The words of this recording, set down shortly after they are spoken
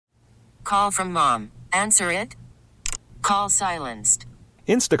Call from mom. Answer it. Call silenced.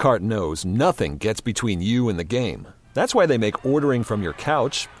 Instacart knows nothing gets between you and the game. That's why they make ordering from your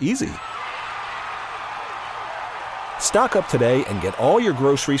couch easy. Stock up today and get all your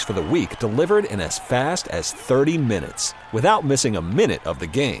groceries for the week delivered in as fast as 30 minutes without missing a minute of the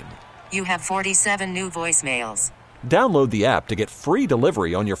game. You have 47 new voicemails. Download the app to get free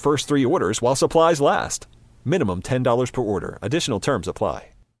delivery on your first 3 orders while supplies last. Minimum $10 per order. Additional terms apply.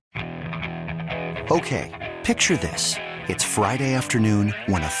 Okay, picture this. It's Friday afternoon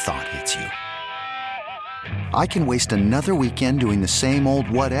when a thought hits you. I can waste another weekend doing the same old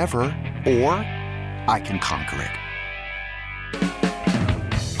whatever, or I can conquer it.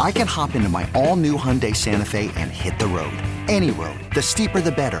 I can hop into my all-new Hyundai Santa Fe and hit the road. Any road. The steeper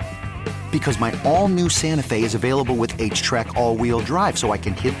the better. Because my all-new Santa Fe is available with H-Track all-wheel drive, so I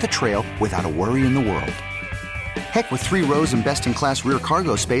can hit the trail without a worry in the world. Heck, with 3 rows and best-in-class rear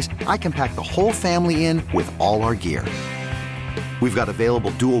cargo space, I can pack the whole family in with all our gear. We've got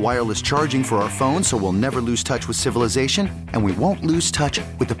available dual wireless charging for our phones, so we'll never lose touch with civilization, and we won't lose touch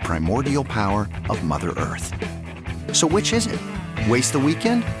with the primordial power of Mother Earth. So which is it? Waste the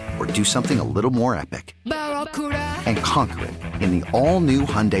weekend or do something a little more epic? And conquer it in the all-new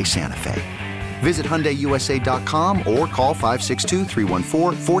Hyundai Santa Fe. Visit HyundaiUSA.com or call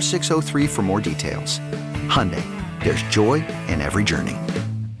 562-314-4603 for more details. Hyundai, there's joy in every journey.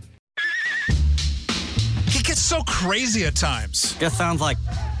 He gets so crazy at times. Just sounds like...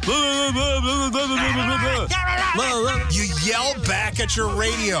 You yell back at your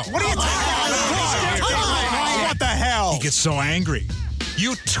radio. What are you talking about? What the hell? He gets so angry.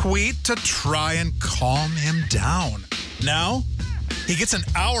 You tweet to try and calm him down. Now, he gets an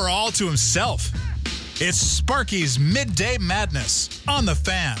hour all to himself. It's Sparky's Midday Madness on The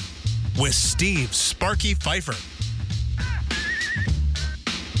Fan with Steve Sparky Pfeiffer.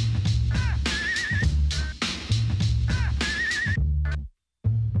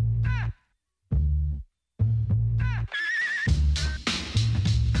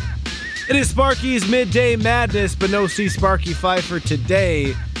 It is Sparky's Midday Madness, but no C. Sparky Pfeiffer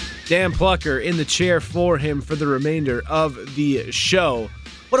today. Dan Plucker in the chair for him for the remainder of the show.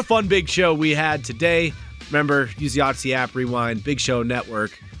 What a fun big show we had today. Remember, use the Odyssey app, Rewind, Big Show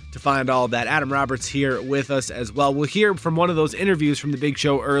Network to find all of that. Adam Roberts here with us as well. We'll hear from one of those interviews from the big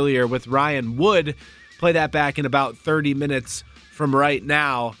show earlier with Ryan Wood. Play that back in about 30 minutes from right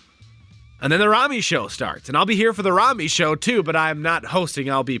now. And then the Rami Show starts. And I'll be here for the Rami Show too, but I'm not hosting.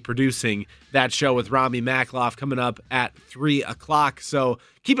 I'll be producing that show with Rami Makloff coming up at 3 o'clock. So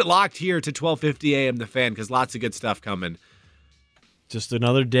keep it locked here to 12:50 a.m. The Fan, because lots of good stuff coming. Just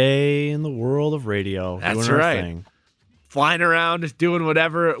another day in the world of radio. That's right. Flying around, doing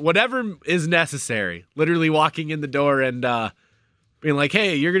whatever is necessary. Literally walking in the door and being like,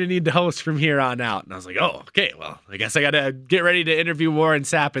 hey, you're going to need to host from here on out. And I was like, oh, okay, well, I guess I got to get ready to interview Warren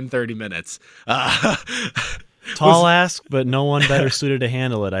Sapp in 30 minutes. Tall ask, but no one better suited to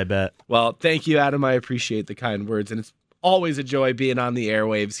handle it, I bet. Well, thank you, Adam. I appreciate the kind words. And it's always a joy being on the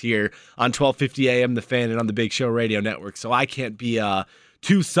airwaves here on 12:50 a.m. The Fan and on the Big Show Radio Network. So I can't be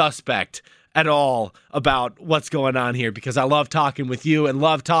too suspect at all about what's going on here, because I love talking with you and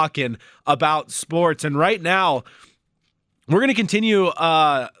love talking about sports. And right now, we're going to continue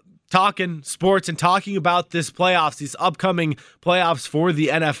talking sports and talking about this playoffs, these upcoming playoffs for the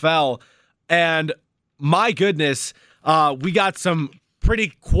NFL. And my goodness, we got some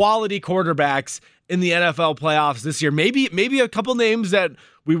pretty quality quarterbacks in the NFL playoffs this year. Maybe a couple names that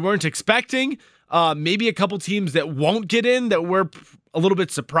we weren't expecting. Maybe a couple teams that won't get in that we're a little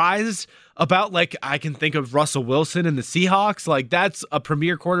bit surprised about. Like, I can think of Russell Wilson and the Seahawks. Like, that's a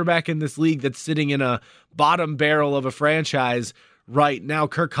premier quarterback in this league that's sitting in a bottom barrel of a franchise right now.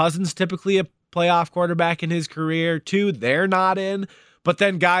 Kirk Cousins, typically a playoff quarterback in his career too. They're not in. But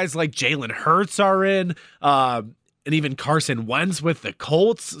then guys like Jalen Hurts are in. And even Carson Wentz with the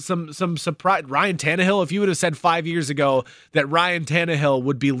Colts, some surprise. Ryan Tannehill, if you would have said 5 years ago that Ryan Tannehill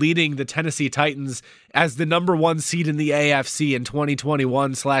would be leading the Tennessee Titans as the number 1 seed in the AFC in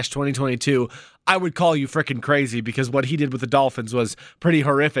 2021/2022, I would call you freaking crazy, because what he did with the Dolphins was pretty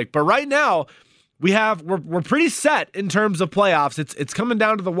horrific. But right now, we're pretty set in terms of playoffs. It's coming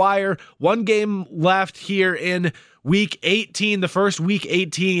down to the wire. 1 game left here in week 18, the first week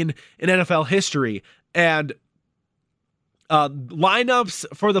 18 in NFL history. And lineups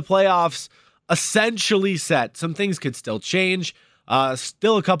for the playoffs essentially set. Some things could still change.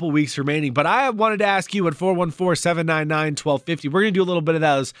 Still a couple weeks remaining, but I wanted to ask you at 414-799-1250. We're going to do a little bit of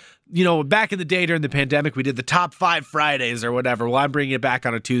those. Back in the day during the pandemic, we did the top 5 Fridays or whatever. Well, I'm bringing it back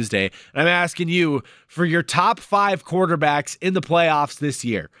on a Tuesday. And I'm asking you for your top 5 quarterbacks in the playoffs this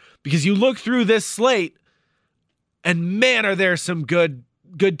year. Because you look through this slate, and man, are there some good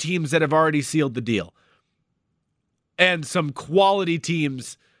teams that have already sealed the deal. And some quality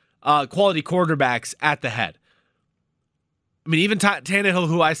teams, quality quarterbacks at the head. I mean, even Tannehill,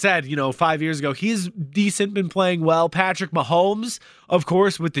 who I said, 5 years ago, he's decent, been playing well. Patrick Mahomes, of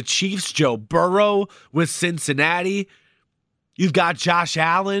course, with the Chiefs. Joe Burrow with Cincinnati. You've got Josh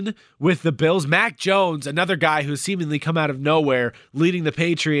Allen with the Bills. Mac Jones, another guy who's seemingly come out of nowhere, leading the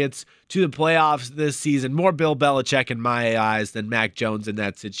Patriots to the playoffs this season. More Bill Belichick in my eyes than Mac Jones in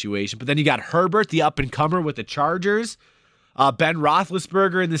that situation. But then you got Herbert, the up-and-comer with the Chargers. Ben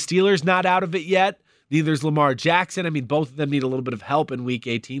Roethlisberger and the Steelers, not out of it yet. Neither's Lamar Jackson. I mean, both of them need a little bit of help in Week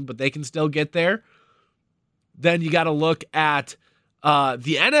 18, but they can still get there. Then you got to look at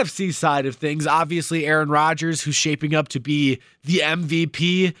the NFC side of things. Obviously, Aaron Rodgers, who's shaping up to be the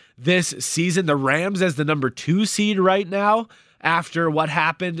MVP this season. The Rams as the number 2 seed right now after what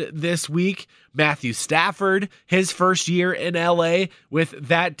happened this week. Matthew Stafford, his first year in LA with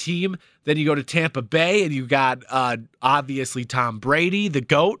that team. Then you go to Tampa Bay and you got obviously Tom Brady, the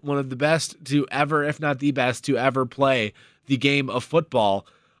GOAT, one of the best to ever, if not the best to ever play the game of football.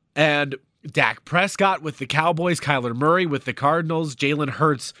 And Dak Prescott with the Cowboys, Kyler Murray with the Cardinals, Jalen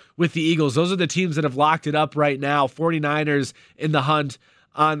Hurts with the Eagles. Those are the teams that have locked it up right now. 49ers in the hunt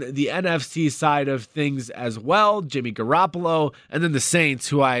on the NFC side of things as well. Jimmy Garoppolo, and then the Saints,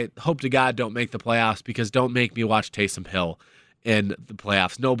 who I hope to God don't make the playoffs, because don't make me watch Taysom Hill in the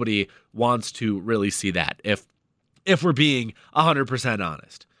playoffs. Nobody wants to really see that, if we're being 100%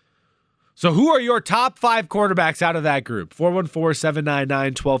 honest. So who are your top 5 quarterbacks out of that group?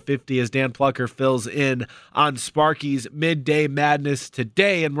 414-799-1250 as Dan Plucker fills in on Sparky's Midday Madness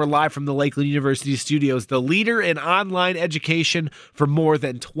today. And we're live from the Lakeland University studios, the leader in online education for more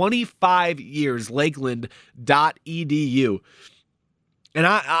than 25 years, lakeland.edu. And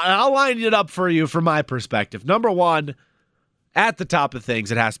I'll line it up for you from my perspective. Number 1, at the top of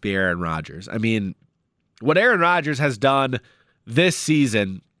things, it has to be Aaron Rodgers. I mean, what Aaron Rodgers has done this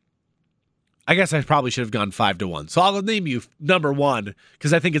season, I guess I probably should have gone 5-1. So I'll name you number 1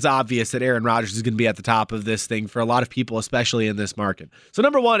 because I think it's obvious that Aaron Rodgers is going to be at the top of this thing for a lot of people, especially in this market. So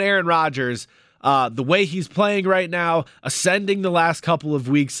number 1, Aaron Rodgers. The way he's playing right now, ascending the last couple of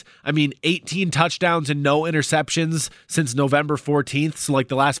weeks. I mean, 18 touchdowns and no interceptions since November 14th. So like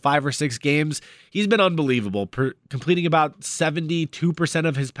the last 5 or 6 games, he's been unbelievable, completing about 72%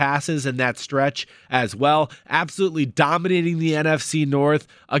 of his passes in that stretch as well. Absolutely dominating the NFC North.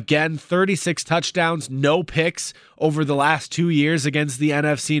 Again, 36 touchdowns, no picks over the last 2 years against the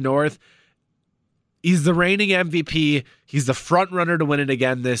NFC North. He's the reigning MVP. He's the front runner to win it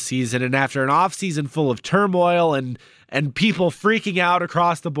again this season. And after an offseason full of turmoil and people freaking out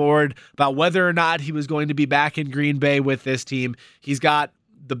across the board about whether or not he was going to be back in Green Bay with this team, he's got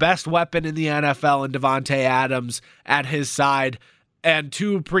the best weapon in the NFL in Devontae Adams at his side, and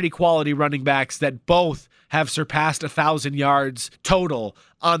 2 pretty quality running backs that both have surpassed 1,000 yards total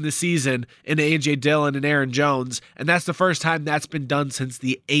on the season in A.J. Dillon and Aaron Jones. And that's the first time that's been done since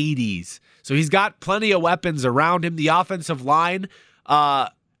the 80s. So he's got plenty of weapons around him. The offensive line,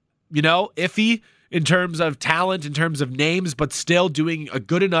 iffy in terms of talent, in terms of names, but still doing a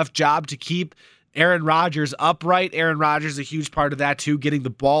good enough job to keep Aaron Rodgers upright. Aaron Rodgers is a huge part of that too, getting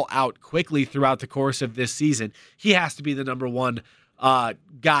the ball out quickly throughout the course of this season. He has to be the number 1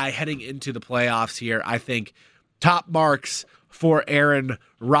 guy heading into the playoffs here. I think top marks for Aaron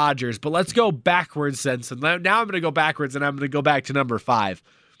Rodgers. But let's go backwards then. So now I'm going to go backwards, and I'm going to go back to number 5.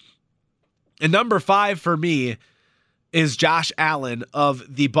 And number 5 for me is Josh Allen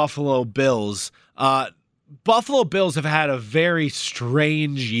of the Buffalo Bills. Buffalo Bills have had a very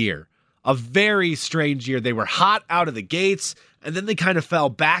strange year. They were hot out of the gates, and then they kind of fell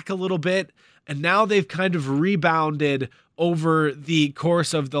back a little bit, and now they've kind of rebounded over the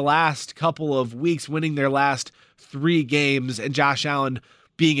course of the last couple of weeks, winning their last 3 games, and Josh Allen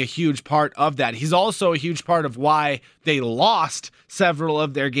being a huge part of that. He's also a huge part of why they lost several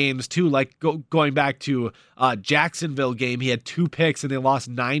of their games too, like going back to Jacksonville game. He had 2 picks and they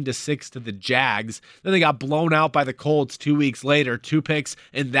lost 9-6 to the Jags. Then they got blown out by the Colts 2 weeks later, 2 picks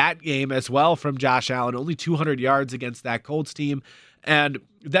in that game as well from Josh Allen, only 200 yards against that Colts team. And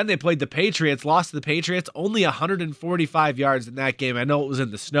then they played the Patriots, lost to the Patriots, only 145 yards in that game. I know it was in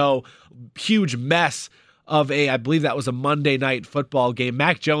the snow, huge mess of I believe that was a Monday night football game.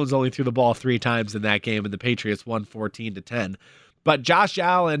 Mac Jones only threw the ball 3 times in that game, and the Patriots won 14-10. But Josh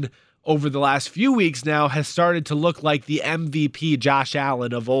Allen, over the last few weeks now, has started to look like the MVP Josh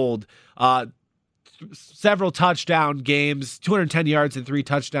Allen of old. Several touchdown games, 210 yards and 3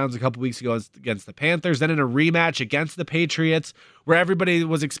 touchdowns a couple weeks ago against the Panthers. Then in a rematch against the Patriots, where everybody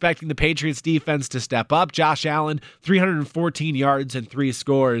was expecting the Patriots defense to step up, Josh Allen, 314 yards and 3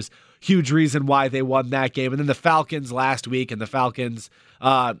 scores. Huge reason why they won that game. And then the Falcons last week, and the Falcons,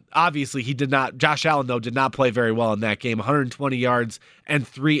 obviously Josh Allen, though, did not play very well in that game. 120 yards and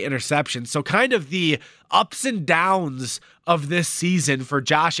 3 interceptions. So kind of the ups and downs of this season for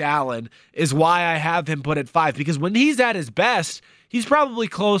Josh Allen is why I have him put at 5, because when he's at his best, he's probably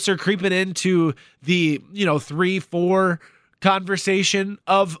closer, creeping into the 3-4 conversation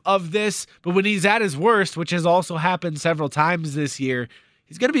of this. But when he's at his worst, which has also happened several times this year,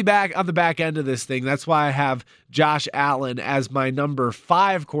 he's going to be back on the back end of this thing. That's why I have Josh Allen as my number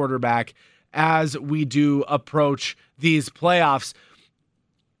 5 quarterback as we do approach these playoffs.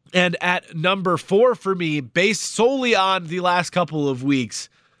 And at number 4 for me, based solely on the last couple of weeks,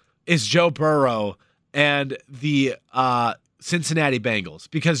 is Joe Burrow and the Cincinnati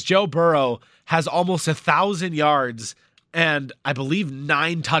Bengals. Because Joe Burrow has almost 1,000 yards and I believe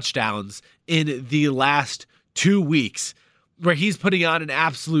 9 touchdowns in the last 2 weeks, where he's putting on an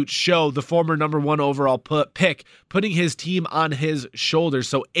absolute show, the former number 1 overall pick, putting his team on his shoulders.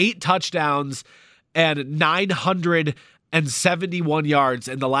 So 8 touchdowns and 971 yards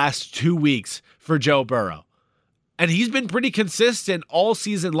in the last 2 weeks for Joe Burrow. And he's been pretty consistent all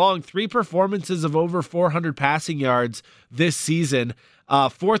season long. 3 performances of over 400 passing yards this season.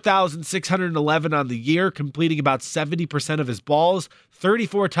 4,611 on the year, completing about 70% of his balls.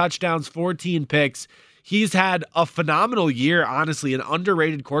 34 touchdowns, 14 picks. He's had a phenomenal year, honestly, an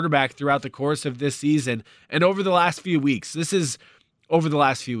underrated quarterback throughout the course of this season and over the last few weeks.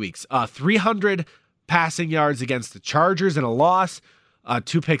 300 passing yards against the Chargers in a loss,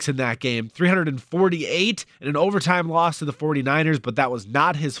 2 picks in that game, 348 in an overtime loss to the 49ers, but that was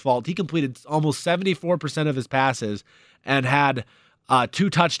not his fault. He completed almost 74% of his passes and had 2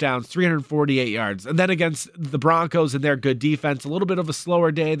 touchdowns, 348 yards. And then against the Broncos and their good defense, a little bit of a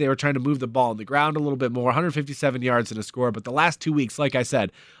slower day. They were trying to move the ball on the ground a little bit more, 157 yards and a score. But the last 2 weeks, like I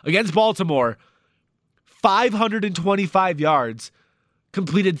said, against Baltimore, 525 yards,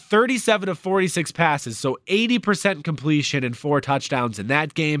 completed 37 of 46 passes, so 80% completion and 4 touchdowns in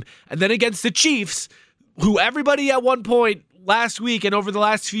that game. And then against the Chiefs, who everybody at one point last week and over the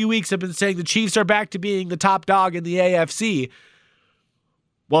last few weeks have been saying the Chiefs are back to being the top dog in the AFC.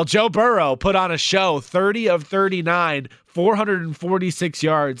 Well, Joe Burrow put on a show, 30 of 39, 446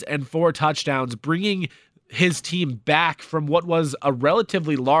 yards and 4 touchdowns, bringing his team back from what was a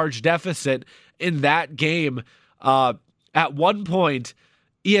relatively large deficit in that game. At one point,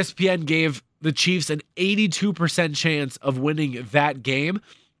 ESPN gave the Chiefs an 82% chance of winning that game,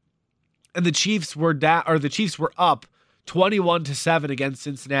 and the Chiefs were up 21-7 against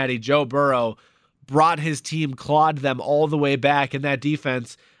Cincinnati. Joe Burrow brought his team, clawed them all the way back in that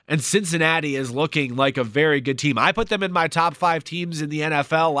defense, and Cincinnati is looking like a very good team. I put them in my top 5 teams in the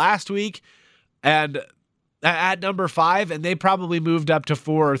NFL last week, and at number 5, and they probably moved up to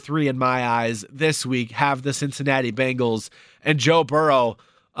 4 or 3 in my eyes this week, have the Cincinnati Bengals. And Joe Burrow,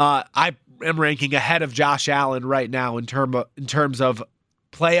 I am ranking ahead of Josh Allen right now in terms of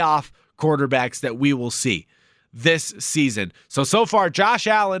playoff quarterbacks that we will see this season. So far, Josh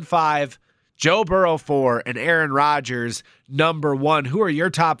Allen 5, Joe Burrow 4, and Aaron Rodgers number 1. Who are your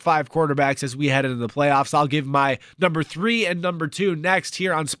top 5 quarterbacks as we head into the playoffs? I'll give my number 3 and number 2 next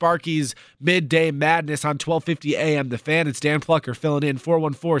here on Sparky's Midday Madness on 1250 AM The Fan. It's Dan Plucker filling in,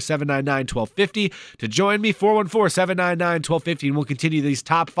 414-799-1250. To join me, 414-799-1250, and we'll continue these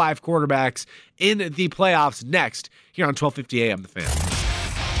top 5 quarterbacks in the playoffs next here on 1250 AM The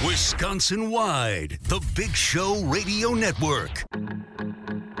Fan. Wisconsin-wide, the Big Show Radio Network.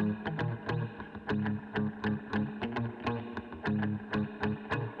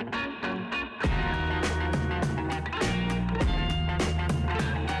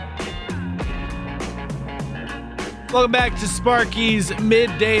 Welcome back to Sparky's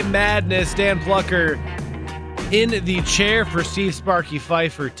Midday Madness. Dan Plucker in the chair for Steve Sparky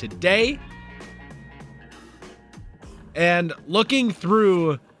Pfeiffer today. And looking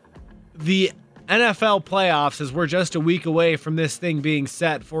through the NFL playoffs, as we're just a week away from this thing being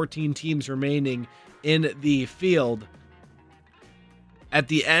set, 14 teams remaining in the field. At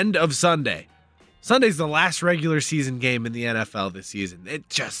the end of Sunday, Sunday's the last regular season game in the NFL this season. It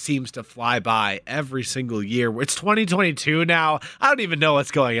just seems to fly by every single year. It's 2022 now. I don't even know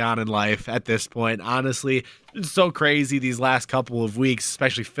what's going on in life at this point, honestly. It's so crazy these last couple of weeks,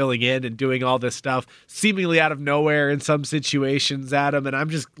 especially filling in and doing all this stuff seemingly out of nowhere in some situations, Adam, and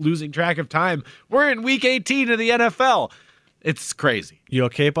I'm just losing track of time. We're in week 18 of the NFL. It's crazy. You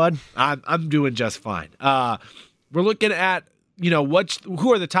okay, bud? I'm doing just fine. We're looking at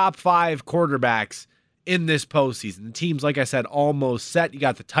who are the top 5 quarterbacks in this postseason. The teams, like I said, almost set. You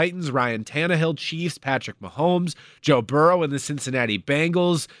got the Titans, Ryan Tannehill, Chiefs, Patrick Mahomes, Joe Burrow and the Cincinnati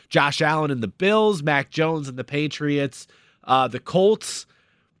Bengals, Josh Allen and the Bills, Mac Jones and the Patriots, the Colts,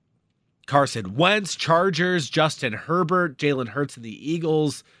 Carson Wentz, Chargers, Justin Herbert, Jalen Hurts and the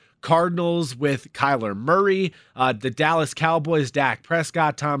Eagles, Cardinals with Kyler Murray, the Dallas Cowboys, Dak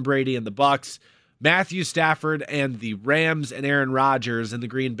Prescott, Tom Brady and the Bucks, Matthew Stafford and the Rams, and Aaron Rodgers and the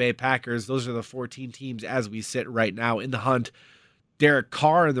Green Bay Packers. Those are the 14 teams as we sit right now in the hunt. Derek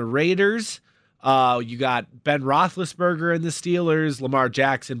Carr and the Raiders. You got Ben Roethlisberger and the Steelers, Lamar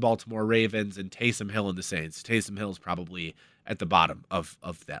Jackson, Baltimore Ravens, and Taysom Hill and the Saints. Taysom Hill is probably at the bottom of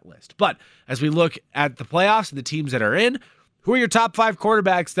that list. But as we look at the playoffs and the teams that are in, who are your top 5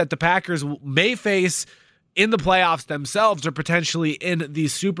 quarterbacks that the Packers may face in the playoffs themselves or potentially in the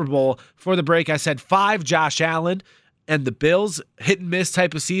Super Bowl? For the break, I said 5, Josh Allen and the Bills. Hit and miss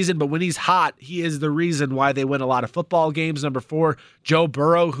type of season, but when he's hot, he is the reason why they win a lot of football games. Number 4, Joe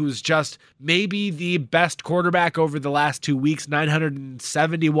Burrow, who's just maybe the best quarterback over the last 2 weeks,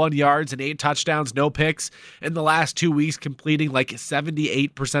 971 yards and 8 touchdowns, no picks in the last 2 weeks, completing like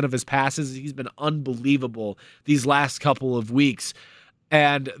 78% of his passes. He's been unbelievable these last couple of weeks.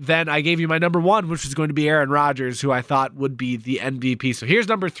 And then I gave you my number 1, which was going to be Aaron Rodgers, who I thought would be the MVP. So here's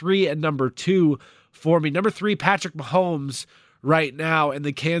number 3 and number 2 for me. Number 3, Patrick Mahomes right now in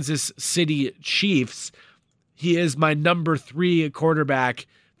the Kansas City Chiefs. He is my number 3 quarterback.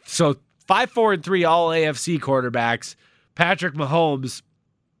 So 5, 4, and 3 all AFC quarterbacks. Patrick Mahomes,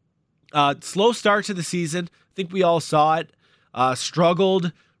 slow start to the season. I think we all saw it.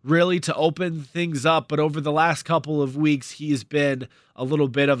 Struggled really to open things up, but over the last couple of weeks, he's been a little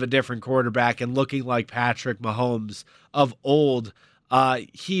bit of a different quarterback and looking like Patrick Mahomes of old.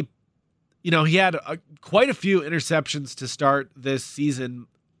 He had quite a few interceptions to start this season,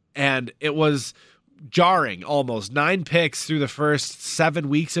 and it was jarring almost. 9 picks through the first 7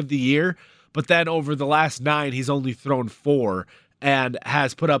 weeks of the year, but then over the last 9, he's only thrown 4 and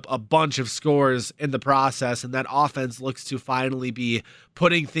has put up a bunch of scores in the process, and that offense looks to finally be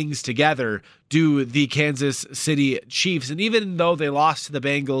putting things together, do the Kansas City Chiefs. And even though they lost to the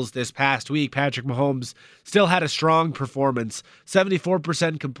Bengals this past week, Patrick Mahomes still had a strong performance,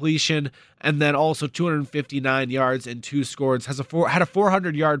 74% completion, and then also 259 yards and 2 scores. Had a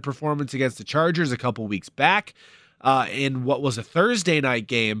 400-yard performance against the Chargers a couple weeks back in what was a Thursday night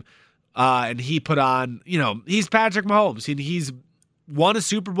game, and he put on, he's Patrick Mahomes, and he's won a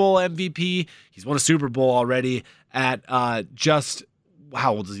Super Bowl MVP. He's won a Super Bowl already at just,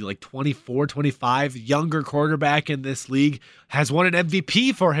 how old is he, like 24, 25, younger quarterback in this league, has won an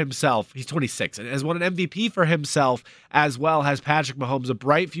MVP for himself. He's 26 and has won an MVP for himself, as well as Patrick Mahomes, a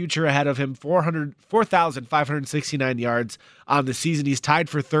bright future ahead of him, 4,569 yards on the season. He's tied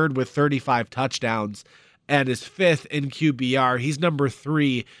for 3rd with 35 touchdowns and is 5th in QBR. He's number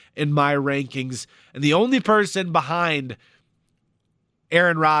 3 in my rankings, and the only person behind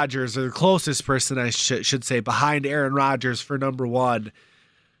Aaron Rodgers, or the closest person I should say behind Aaron Rodgers for number 1,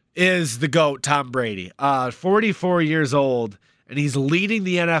 is the GOAT, Tom Brady. 44 years old, and he's leading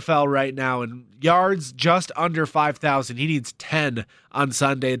the NFL right now in yards just under 5,000. He needs 10 on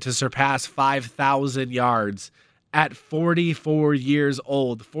Sunday to surpass 5,000 yards at 44 years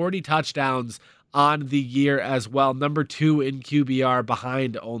old. 40 touchdowns on the year as well. Number 2 in QBR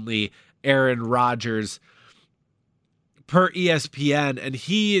behind only Aaron Rodgers per ESPN, and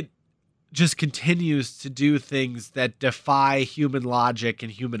he just continues to do things that defy human logic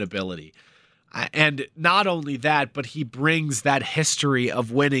and human ability. And not only that, but he brings that history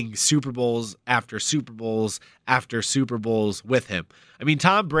of winning Super Bowls after Super Bowls after Super Bowls with him. I mean,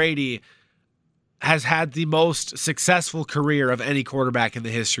 Tom Brady has had the most successful career of any quarterback in the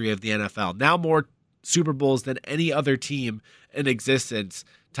history of the NFL. Now more Super Bowls than any other team in existence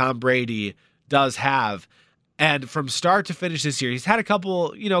Tom Brady does have. And from start to finish this year, he's had a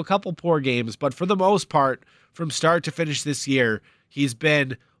couple poor games, but for the most part, from start to finish this year, he's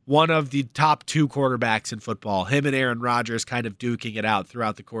been one of the top 2 quarterbacks in football. Him and Aaron Rodgers kind of duking it out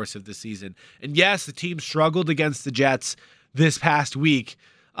throughout the course of the season. And yes, the team struggled against the Jets this past week,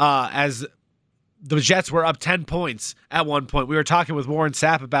 as the Jets were up 10 points at one point. We were talking with Warren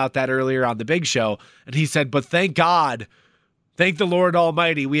Sapp about that earlier on the Big Show, and he said, but thank God, thank the Lord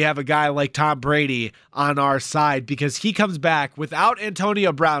Almighty, we have a guy like Tom Brady on our side, because he comes back without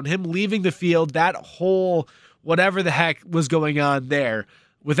Antonio Brown, him leaving the field, that whole whatever the heck was going on there,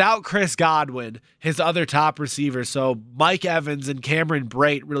 without Chris Godwin, his other top receiver. So Mike Evans and Cameron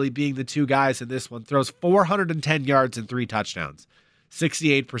Brate really being the two guys in this one, throws 410 yards and 3 touchdowns,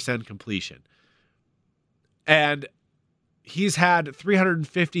 68% completion. And he's had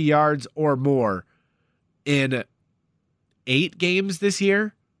 350 yards or more in 8 games this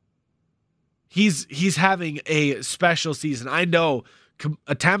year. He's having a special season. I know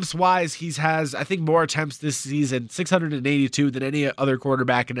attempts wise, he has, I think, more attempts this season, 682 than any other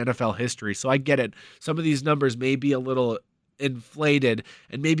quarterback in NFL history. So I get it. Some of these numbers may be a little inflated,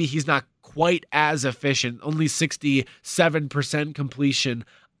 and maybe he's not quite as efficient, only 67% completion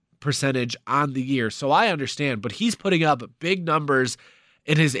percentage on the year. So I understand, but he's putting up big numbers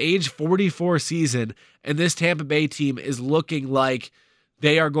in his age 44 season, and this Tampa Bay team is looking like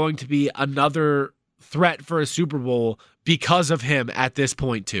they are going to be another threat for a Super Bowl because of him at this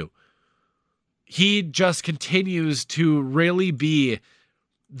point too. He just continues to really be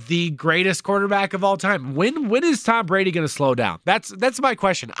the greatest quarterback of all time. When is Tom Brady going to slow down? That's my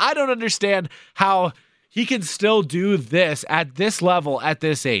question. I don't understand how he can still do this at this level at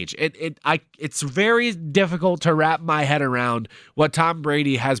this age. It's very difficult to wrap my head around what Tom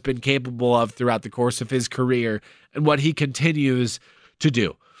Brady has been capable of throughout the course of his career and what he continues to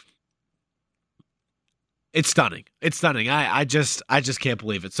do. It's stunning. It's stunning. I just can't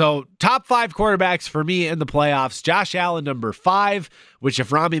believe it. So top 5 quarterbacks for me in the playoffs. Josh Allen, number 5, which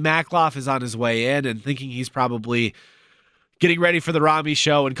if Rami Makloff is on his way in and thinking he's probably getting ready for the Rami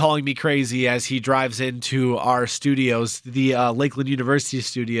show and calling me crazy as he drives into our studios, the Lakeland University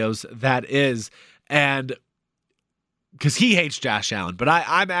studios, that is, and because he hates Josh Allen. But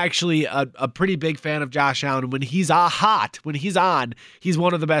I'm actually a pretty big fan of Josh Allen. When he's hot, when he's on, he's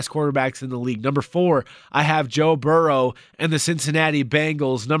one of the best quarterbacks in the league. Number 4, I have Joe Burrow and the Cincinnati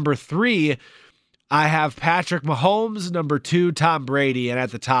Bengals. Number 3, I have Patrick Mahomes. Number 2, Tom Brady. And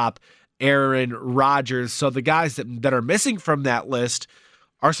at the top, Aaron Rodgers. So the guys that are missing from that list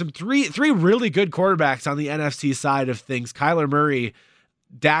are some three really good quarterbacks on the NFC side of things. Kyler Murray,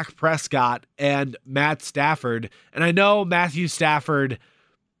 Dak Prescott, and Matt Stafford. And I know Matthew Stafford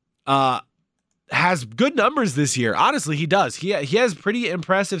has good numbers this year. Honestly, he does. He has pretty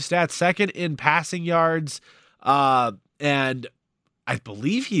impressive stats. Second in passing yards, and I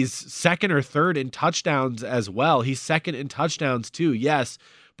believe he's second or third in touchdowns as well. He's second in touchdowns too, yes.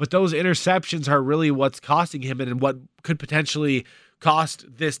 But those interceptions are really what's costing him and what could potentially cost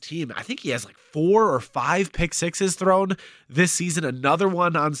this team. I think he has like 4 or 5 pick sixes thrown this season. Another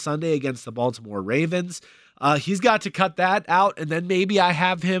one on Sunday against the Baltimore Ravens. He's got to cut that out, and then maybe I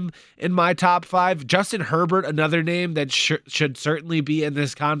have him in my top 5. Justin Herbert, another name that should certainly be in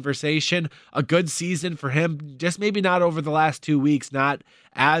this conversation. A good season for him, just maybe not over the last 2 weeks, not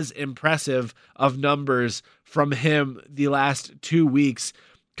as impressive of numbers from him the last 2 weeks.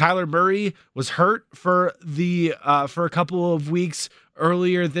 Kyler Murray was hurt for a couple of weeks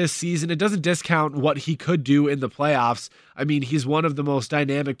earlier this season. It doesn't discount what he could do in the playoffs. I mean, he's one of the most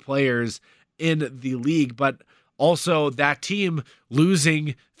dynamic players in the league, but also that team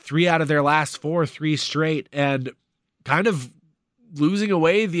losing 3 out of their last 4, 3 straight, and kind of losing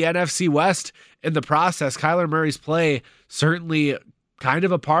away the NFC West in the process. Kyler Murray's play certainly kind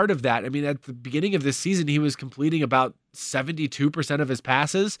of a part of that. I mean, at the beginning of this season, he was completing about 72% of his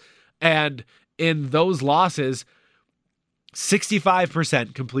passes, and in those losses,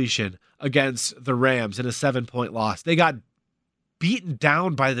 65% completion against the Rams in a 7-point loss. They got beaten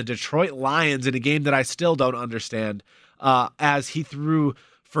down by the Detroit Lions in a game that I still don't understand, as he threw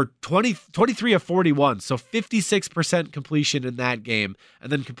for 23 of 41, so 56% completion in that game,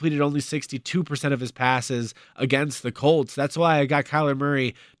 and then completed only 62% of his passes against the Colts. That's why I got Kyler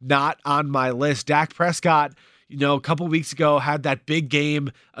Murray not on my list. Dak Prescott, a couple weeks ago, had that big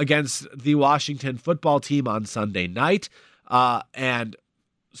game against the Washington football team on Sunday night, and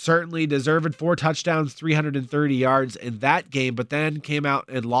certainly deserved 4 touchdowns, 330 yards in that game, but then came out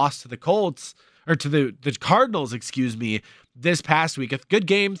and lost to the Colts, or to the Cardinals, this past week. A good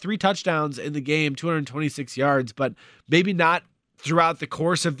game, 3 touchdowns in the game, 226 yards, but maybe not throughout the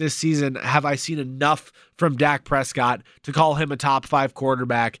course of this season have I seen enough from Dak Prescott to call him a top 5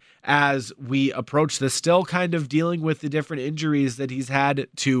 quarterback as we approach this, still kind of dealing with the different injuries that he's had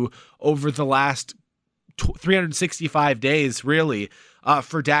to over the last 365 days, really,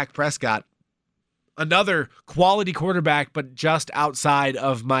 for Dak Prescott. another quality quarterback, but just outside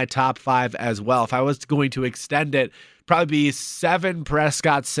of my top 5 as well. If I was going to extend it, probably be 7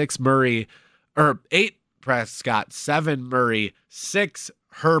 Prescott, 6 Murray, or 8 Prescott, 7 Murray, 6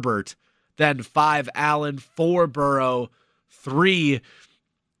 Herbert, then 5 Allen, 4 Burrow, 3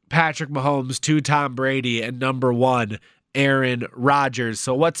 Patrick Mahomes, 2 Tom Brady, and number 1 Aaron Rodgers.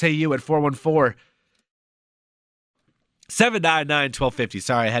 So what say you at 414-799-1250?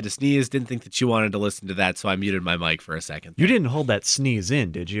 Sorry, I had to sneeze. Didn't think that you wanted to listen to that, so I muted my mic for a second. You didn't hold that sneeze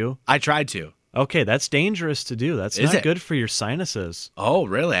in, did you? I tried to. Okay, that's dangerous to do. That's not good for your sinuses. Oh,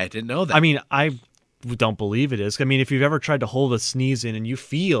 really? I didn't know that. I mean, I don't believe it is. I mean, if you've ever tried to hold a sneeze in and you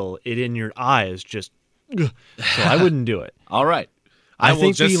feel it in your eyes, just so I wouldn't do it. All right. I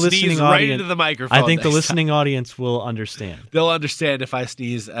think will just the listening sneeze audience, right into the microphone. I think the listening audience will understand. They'll understand if I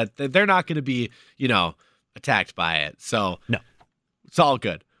sneeze. They're not going to be, attacked by it. So no, it's all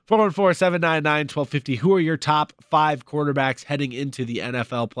good. 414-799-1250. Who are your top 5 quarterbacks heading into the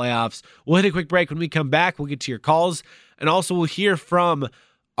NFL playoffs? We'll hit a quick break. When we come back, we'll get to your calls. And also we'll hear from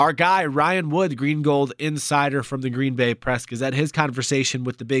our guy, Ryan Wood, Green Gold insider from the Green Bay Press-Gazette, his conversation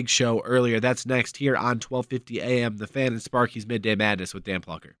with the Big Show earlier. That's next here on 1250 AM, The Fan and Sparky's Midday Madness with Dan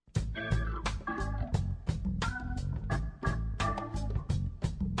Plucker.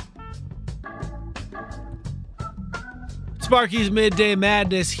 Sparky's Midday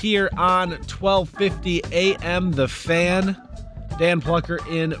Madness here on 1250 AM, The Fan. Dan Plucker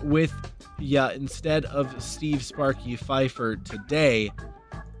in with ya instead of Steve Sparky Pfeiffer today.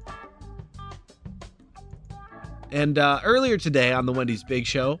 And earlier today on the Wendy's Big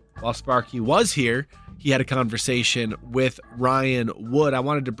Show, while Sparky was here, he had a conversation with Ryan Wood. I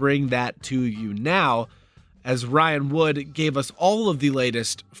wanted to bring that to you now, as Ryan Wood gave us all of the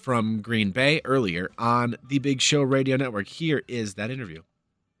latest from Green Bay earlier on the Big Show Radio Network. Here is that interview.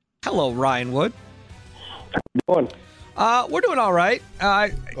 Hello, Ryan Wood. How you doing? We're doing all right.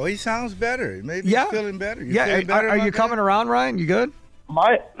 He sounds better. Maybe yeah. He's feeling better. Feeling better are you coming around, Ryan? You good?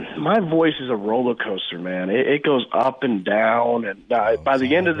 My voice is a roller coaster, man. It goes up and down, and by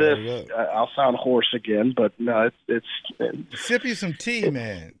the end of this, I'll sound hoarse again. But no, it's sip you some tea,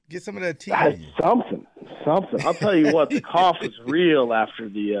 man. Get some of that tea. Something. I'll tell you what, the cough was real after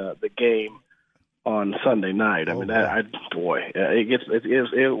the game on Sunday night. I mean, it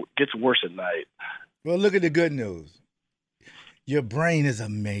gets worse at night. Well, look at the good news. Your brain is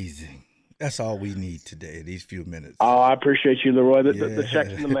amazing. That's all we need today, these few minutes. Oh, I appreciate you, Leroy. The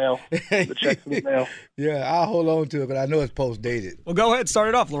check's in the mail. The check's in the mail. Yeah, I'll hold on to it, but I know it's post-dated. Well, go ahead. Start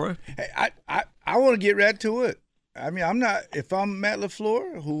it off, Leroy. Hey, I want to get right to it. I mean, if I'm Matt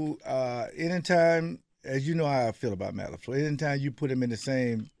LaFleur, who anytime, as you know how I feel about Matt LaFleur, anytime you put him in the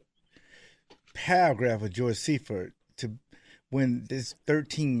same paragraph with George Seifert to win this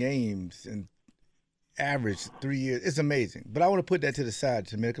 13 games and average 3 years, it's amazing. But I want to put that to the side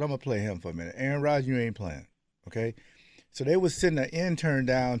to a minute, because I'm going to play him for a minute. Aaron Rodgers, you ain't playing, okay? So they was sending an intern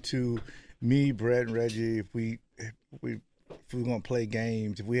down to me, Brett, and Reggie if we were going to play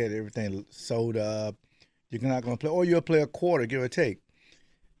games, if we had everything sold up, you're not going to play, or you'll play a quarter, give or take.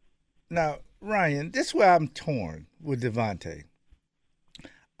 Now, Ryan, this is where I'm torn with Devontae.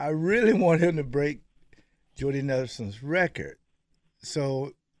 I really want him to break Jordy Nelson's record.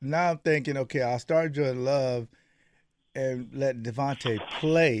 So now I'm thinking, okay, I'll start Jordan Love and let Devontae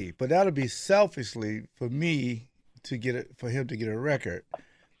play, but that'll be selfishly for me for him to get a record.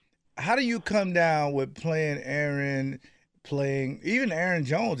 How do you come down with playing even Aaron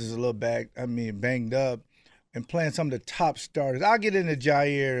Jones is a little banged up, and playing some of the top starters? I'll get into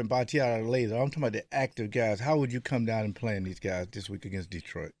Jair and Bakhtiari later. I'm talking about the active guys. How would you come down and playing these guys this week against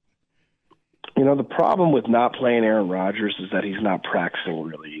Detroit? The problem with not playing Aaron Rodgers is that he's not practicing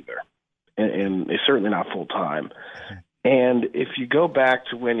really either, and he's certainly not full-time. And if you go back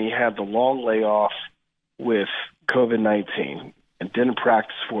to when he had the long layoff with COVID-19 and didn't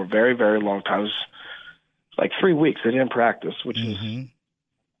practice for a very, very long time, it was like 3 weeks they didn't practice, which is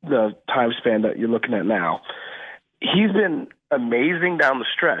the time span that you're looking at now. He's been amazing down the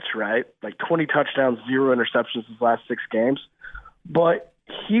stretch, right? Like 20 touchdowns, 0 interceptions his last 6 games. But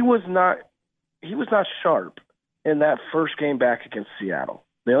he was not sharp in that first game back against Seattle.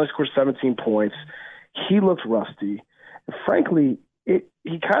 They only scored 17 points. He looked rusty. And frankly,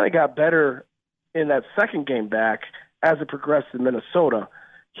 he kind of got better in that second game back as it progressed in Minnesota.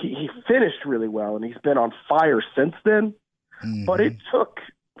 He finished really well, and he's been on fire since then. But it took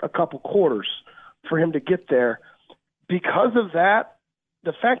a couple quarters for him to get there. Because of that,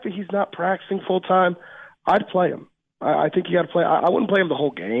 the fact that he's not practicing full-time, I'd play him. I think you got to play. I wouldn't play him the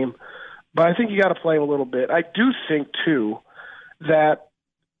whole game, but I think you got to play him a little bit. I do think, too, that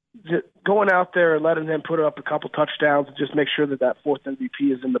going out there and letting them put up a couple touchdowns and just make sure that fourth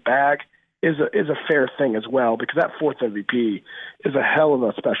MVP is in the bag is a fair thing as well, because that fourth MVP is a hell of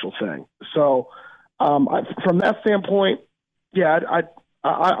a special thing. So from that standpoint, yeah,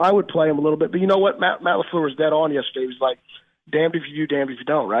 I would play him a little bit. But you know what? Matt LaFleur was dead on yesterday. He was like, damned if you do, damned if you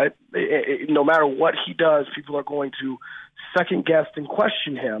don't, right? No matter what he does, people are going to second guess and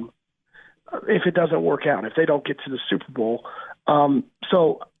question him if it doesn't work out, if they don't get to the Super Bowl.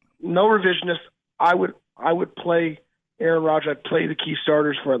 So no revisionist. I would play Aaron Rodgers. I'd play the key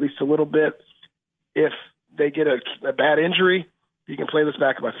starters for at least a little bit. If they get a bad injury, you can play this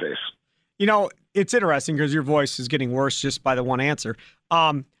back in my face. You know, it's interesting because your voice is getting worse just by the one answer.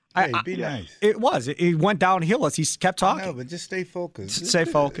 Hey, be nice. It went downhill as he kept talking. No, but just stay focused. Stay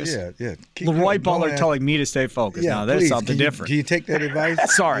focused. Yeah. Leroy Butler telling me to stay focused. Yeah, now, there's please. something different. Can you take that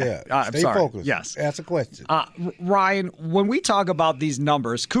advice? Sorry. Yeah. I'm Stay sorry. focused. Yes. Ask a question. Ryan, when we talk about these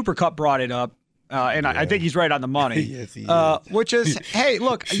numbers, Cooper Kupp brought it up. And I think he's right on the money. Yes, he is. Which is, hey,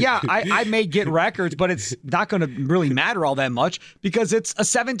 look, yeah, I may get records, but it's not going to really matter all that much because it's a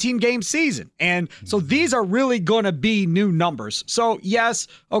 17-game season. And so these are really going to be new numbers. So, yes,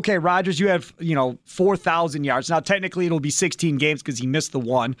 okay, Rodgers, you have, 4,000 yards. Now, technically, it'll be 16 games because he missed the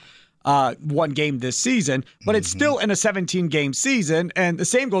one game this season, but it's still in a 17-game season, and the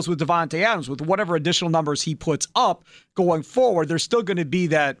same goes with Davante Adams. With whatever additional numbers he puts up going forward, there's still going to be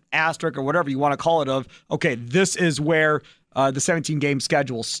that asterisk or whatever you want to call it of, okay, this is where the 17-game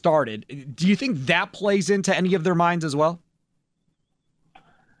schedule started. Do you think that plays into any of their minds as well?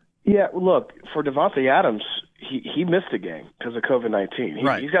 Yeah, look, for Davante Adams, he missed a game because of COVID-19.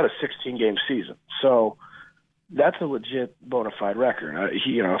 Right. He's got a 16-game season, so that's a legit bona fide record.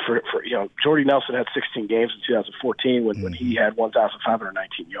 Jordy Nelson had 16 games in 2014 when he had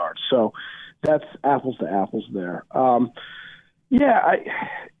 1,519 yards. So that's apples to apples there. The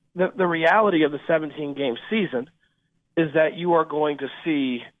reality of the 17-game season is that you are going to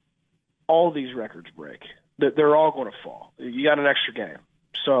see all these records break. They're all going to fall. You got an extra game.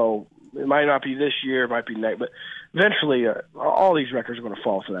 So it might not be this year, it might be next, but eventually all these records are going to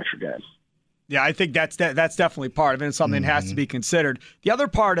fall with an extra game. Yeah, I think that's definitely part of it. It's something that has to be considered. The other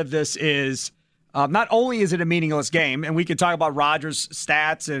part of this is not only is it a meaningless game, and we could talk about Rodgers'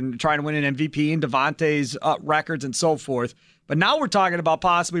 stats and trying to win an MVP and Davante's records and so forth, but now we're talking about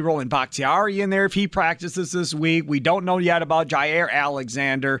possibly rolling Bakhtiari in there if he practices this week. We don't know yet about Jair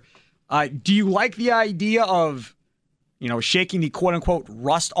Alexander. Do you like the idea of, shaking the quote-unquote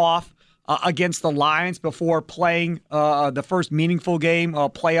rust off against the Lions before playing the first meaningful game,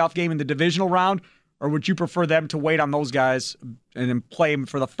 playoff game in the divisional round? Or would you prefer them to wait on those guys and then play them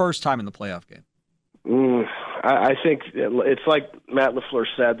for the first time in the playoff game? I think it's like Matt LaFleur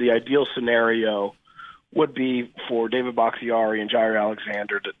said, the ideal scenario would be for David Bakhtiari and Jair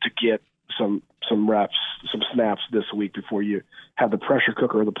Alexander to get some reps, some snaps this week before you have the pressure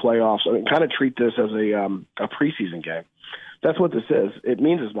cooker of the playoffs. I mean, kind of treat this as a preseason game. That's what this is. It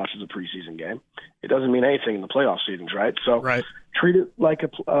means as much as a preseason game. It doesn't mean anything in the playoff seedings, right? So treat it like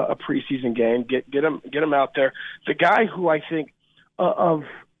a preseason game. Get them out there. The guy who I think of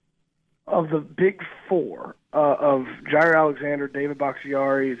the big four of Jair Alexander, David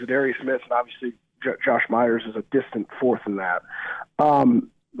Bakhtiari, Zadarius Smith, and obviously Josh Myers is a distant fourth in that.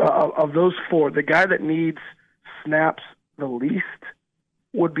 Of those four, the guy that needs snaps the least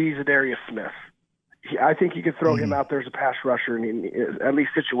would be Zadarius Smith. I think you could throw him out there as a pass rusher, and at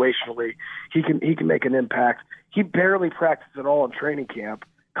least situationally, he can make an impact. He barely practiced at all in training camp.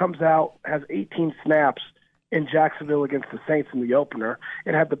 Comes out, has 18 snaps in Jacksonville against the Saints in the opener,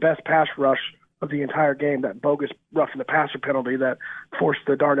 and had the best pass rush of the entire game, that bogus roughing the passer penalty that forced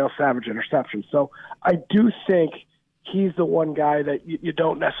the Darnell Savage interception. So I do think he's the one guy that you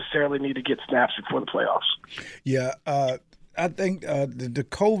don't necessarily need to get snaps before the playoffs. Yeah, I think the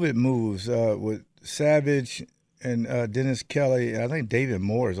COVID moves with Savage and Dennis Kelly, and I think David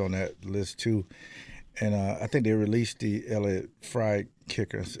Moore is on that list too. And I think they released the Elliott Fry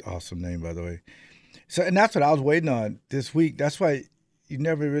kicker. That's an awesome name, by the way. So, and that's what I was waiting on this week. That's why you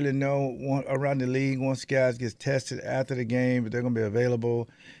never really know around the league once guys get tested after the game, but they're going to be available.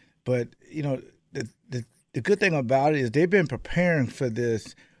 But, the good thing about it is they've been preparing for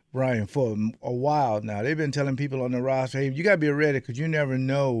this, Ryan, for a while now. They've been telling people on the roster, hey, you got to be ready because you never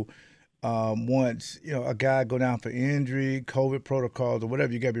know once, a guy go down for injury, COVID protocols or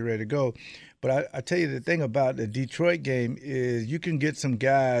whatever, you got to be ready to go. But I tell you, the thing about the Detroit game is you can get some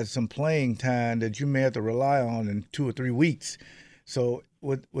guys some playing time that you may have to rely on in 2 or 3 weeks. So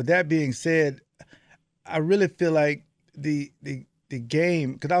with that being said, I really feel like the the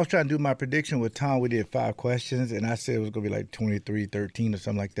game, because I was trying to do my prediction with Tom. We did 5 questions, and I said it was going to be like 23-13 or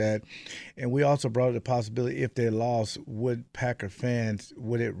something like that. And we also brought up the possibility if they lost, would Packer fans,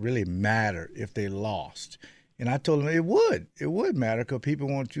 would it really matter if they lost? And I told them it would. It would matter because people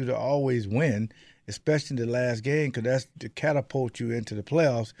want you to always win, especially in the last game, because that's to catapult you into the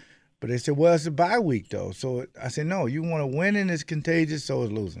playoffs. But they said, well, it's a bye week, though. So I said, no, you want to win, and it's contagious, so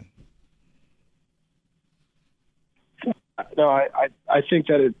is losing. No, I think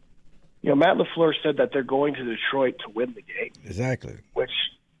that it. Matt LaFleur said that they're going to Detroit to win the game. Exactly. Which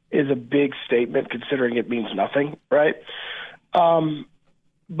is a big statement considering it means nothing, right?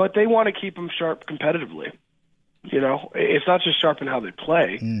 But they want to keep them sharp competitively. It's not just sharp in how they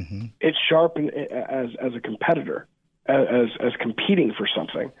play. Mm-hmm. It's sharp as a competitor, as competing for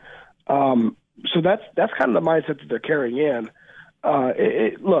something. So that's kind of the mindset that they're carrying in.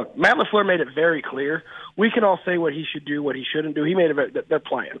 Look, Matt LaFleur made it very clear. We can all say what he should do, what he shouldn't do. He made it. They're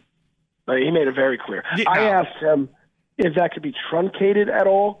playing. He made it very clear. Yeah. I asked him if that could be truncated at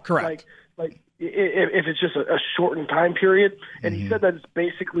all. Correct. Like if it's just a shortened time period, and he said that it's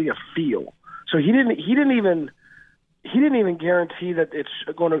basically a feel. So he didn't even guarantee that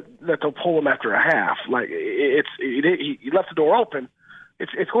that they'll pull him after a half. Like he left the door open.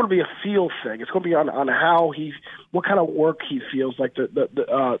 It's going to be a feel thing. It's going to be on how what kind of work he feels like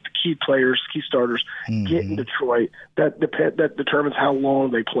the key players, key starters get in Detroit. That determines how long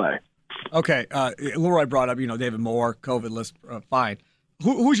they play. Okay, Leroy brought up David Moore, COVID list, fine.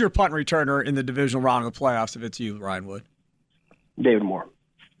 Who's your punt returner in the divisional round of the playoffs? If it's you, Ryan Wood. David Moore.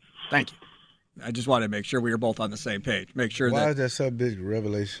 Thank you. I just wanted to make sure we were both on the same page. Why is that so big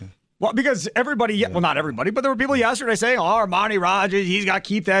revelation? Well, because everybody, well, not everybody, but there were people yesterday saying, Armani Rogers, he's got to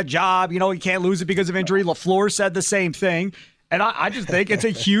keep that job. He can't lose it because of injury. LaFleur said the same thing. And I just think it's a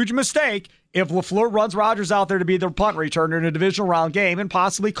huge mistake if LaFleur runs Rodgers out there to be the punt returner in a divisional round game and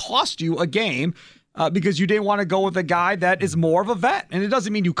possibly cost you a game because you didn't want to go with a guy that is more of a vet. And it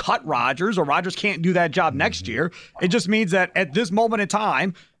doesn't mean you cut Rodgers or Rodgers can't do that job next year. It just means that at this moment in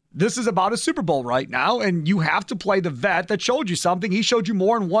time, this is about a Super Bowl right now, and you have to play the vet that showed you something. He showed you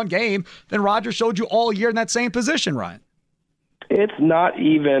more in one game than Rodgers showed you all year in that same position, Ryan. It's not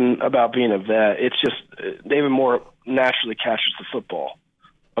even about being a vet. It's just David Moore naturally catches the football.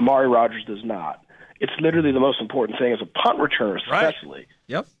 Amari Rodgers does not. It's literally the most important thing as a punt returner, especially. Right.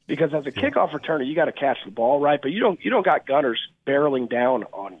 Yep. Because as a kickoff returner, you got to catch the ball, right? But you don't got gunners barreling down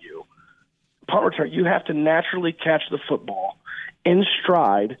on you. Punt return, you have to naturally catch the football in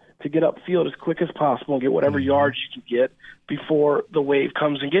stride to get upfield as quick as possible and get whatever yards you can get before the wave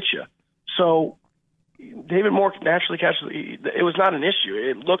comes and gets you. So David Moore naturally catches. It was not an issue.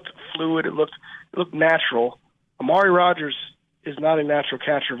 It looked fluid. It looked natural. Amari Rodgers is not a natural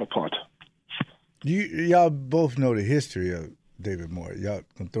catcher of a punt. Y'all both know the history of David Moore. Y'all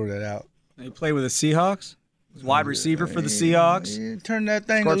can throw that out. He played with the Seahawks. He was wide receiver for the Seahawks. He turned that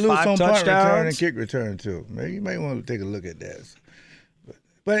thing loose on punt return and kick return too. Maybe you might want to take a look at that.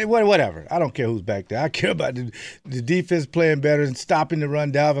 But whatever. I don't care who's back there. I care about the defense playing better and stopping the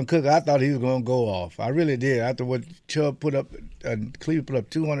run. Dalvin Cook, I thought he was going to go off. I really did. After what Chubb put up, Cleveland put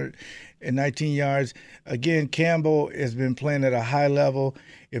up 219 yards. Again, Campbell has been playing at a high level.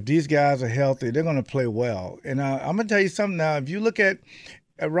 If these guys are healthy, they're going to play well. And I'm going to tell you something now. If you look at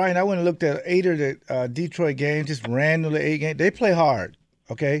Ryan, I went and looked at 8 of the Detroit games, just randomly 8 games. They play hard,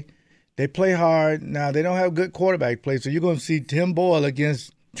 okay? They play hard. Now, they don't have good quarterback play, so you're going to see Tim Boyle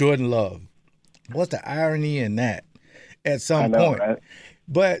against Jordan Love. What's the irony in that at some point? Right?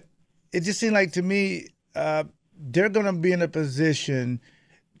 But it just seemed like to me they're going to be in a position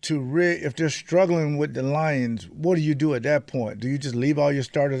to if they're struggling with the Lions, what do you do at that point? Do you just leave all your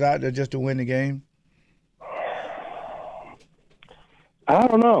starters out there just to win the game? I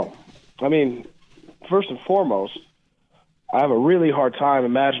don't know. I mean, first and foremost, I have a really hard time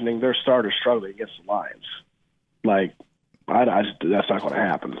imagining their starters struggling against the Lions. Like, that's not going to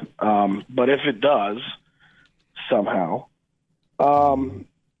happen. But if it does, somehow, because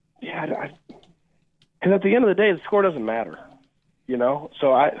at the end of the day, the score doesn't matter,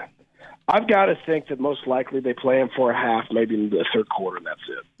 So I've got to think that most likely they play him for a half, maybe in the third quarter, and that's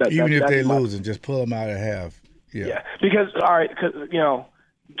it. Even if they lose and just pull them out at half. Yeah, because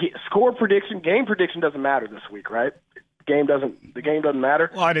score prediction, game prediction doesn't matter this week, right? The game doesn't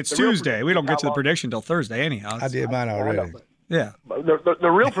matter. Well, and it's Tuesday. We don't get to the prediction until Thursday, anyhow. I did mine already. Yeah. The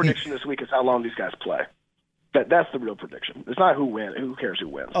real prediction this week is how long these guys play. That's the real prediction. It's not who wins. Who cares who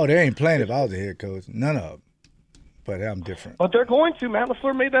wins? Oh, they ain't playing if I was the head coach. None of them. but I'm different. But they're going to. Matt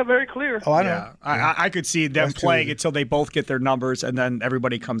LaFleur made that very clear. Oh, I know. Yeah. I could see them playing until they both get their numbers, and then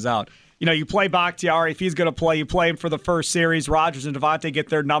everybody comes out. You play Bakhtiari. If he's going to play, you play him for the first series. Rodgers and Devontae get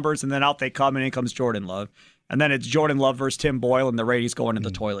their numbers, and then out they come, and in comes Jordan Love. And then it's Jordan Love versus Tim Boyle, and the ratings going in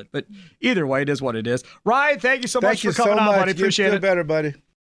the toilet. But either way, it is what it is. Ryan, thank you so much for coming on, buddy. Appreciate it. Better, buddy.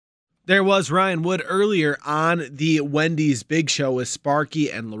 There was Ryan Wood earlier on the Wendy's Big Show with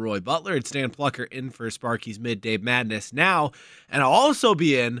Sparky and Leroy Butler. It's Dan Plucker in for Sparky's Midday Madness now. And I'll also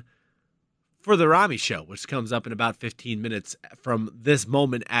be in for the Rami Show, which comes up in about 15 minutes from this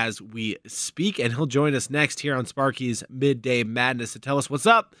moment as we speak. And he'll join us next here on Sparky's Midday Madness to tell us what's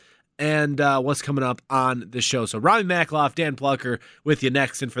up and what's coming up on the show. So Rami Makloff, Dan Plucker with you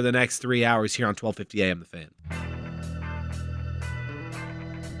next and for the next 3 hours here on 1250 AM The Fan.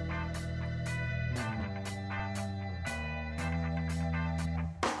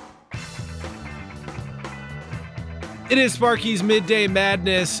 It is Sparky's Midday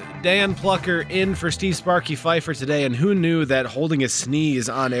Madness. Dan Plucker in for Steve Sparky Pfeiffer today, and who knew that holding a sneeze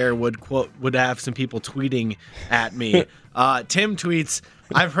on air would have some people tweeting at me. Tim tweets,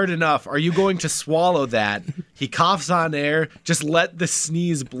 "I've heard enough. Are you going to swallow that?" He coughs on air. Just let the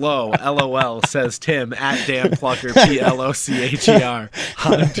sneeze blow. LOL, says Tim at Dan Plucker, PLOCHER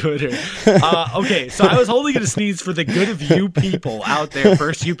on Twitter. Okay, so I was holding a sneeze for the good of you people out there.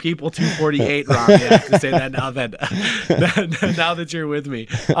 First, you people 248, Robbie. I have to say that now that you're with me.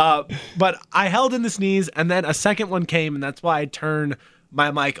 But I held in the sneeze, and then a second one came, and that's why I turned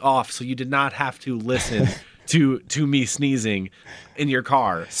my mic off, so you did not have to listen to me sneezing in your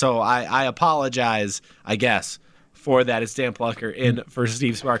car. So I apologize, I guess, for that. It's Dan Plucker in for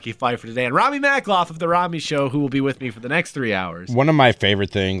Steve Sparky Pfeiffer today. And Rami Makloff of The Rami Show, who will be with me for the next 3 hours. One of my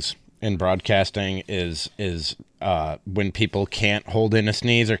favorite things in broadcasting is when people can't hold in a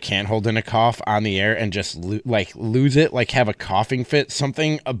sneeze or can't hold in a cough on the air and just lose it, like have a coughing fit.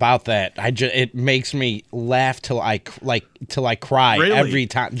 Something about that, it makes me laugh till I cry. Really? Every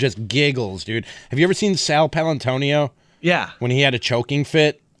time. Just giggles, dude. Have you ever seen Sal Palantonio? Yeah. When he had a choking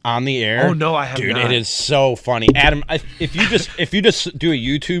fit on the air. Oh no, I have not. Dude, it is so funny. Adam, if you just do a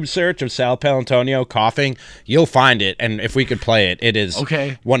YouTube search of Sal Palantonio coughing, you'll find it. And if we could play it, it is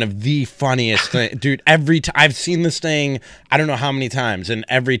one of the funniest things. Dude, every time I've seen this thing, I don't know how many times, and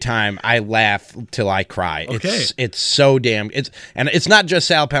every time I laugh till I cry. Okay. It's so damn it's not just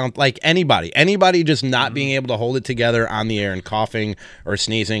Sal Palantonio, like anybody just not being able to hold it together on the air and coughing or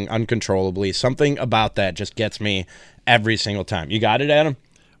sneezing uncontrollably. Something about that just gets me every single time. You got it, Adam?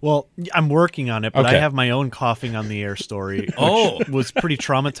 Well, I'm working on it, but I have my own coughing on the air story, which was pretty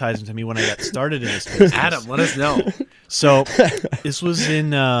traumatizing to me when I got started in this business. Adam, let us know. So this was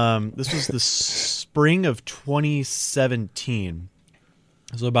the spring of 2017.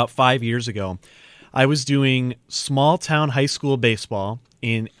 So about 5 years ago. I was doing small town high school baseball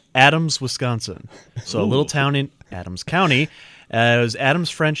in Adams, Wisconsin. So a little town in Adams County. It was Adams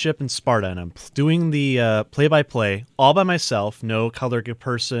Friendship and Sparta, and I'm doing the play-by-play all by myself. No color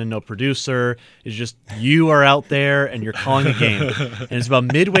person, no producer. It's just you are out there, and you're calling a game. And it's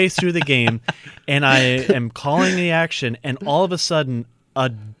about midway through the game, and I am calling the action, and all of a sudden, a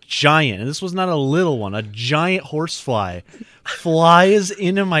giant, and this was not a little one, a giant horsefly flies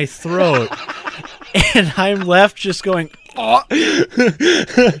into my throat, and I'm left just going,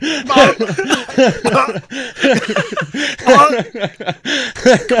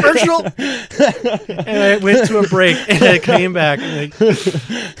 commercial. And I went to a break and I came back and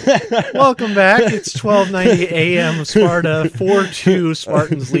welcome back. It's 12:90 a.m. Sparta 4-2.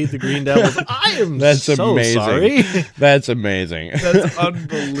 Spartans lead the Green Devils. I am so amazing. Sorry. That's amazing. That's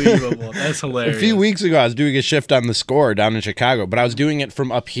unbelievable. That's hilarious. A few weeks ago, I was doing a shift on The Score down in Chicago, but I was doing it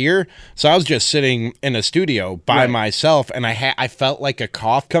from up here, so I was just sitting in a studio by myself, and I felt like a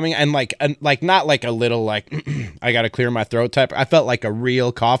cough coming, and like not like a little I got to clear my throat type. I felt like a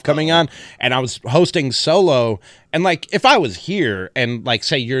real cough coming on, and I was hosting solo. And, if I was here and,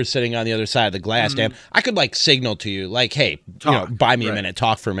 say you're sitting on the other side of the glass, Dan, I could, signal to you, hey, buy me a minute,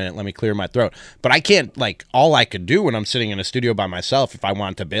 talk for a minute, let me clear my throat. But I can't, all I could do when I'm sitting in a studio by myself, if I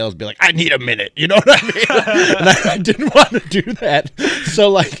wanted to bail, is be like, I need a minute. You know what I mean? And I didn't want to do that.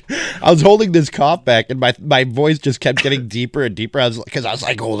 So, I was holding this cough back, and my voice just kept getting deeper and deeper. Because I was,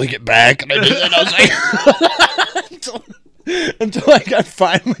 holding it back. And I was like... Until I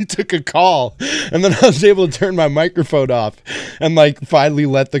finally took a call, and then I was able to turn my microphone off and finally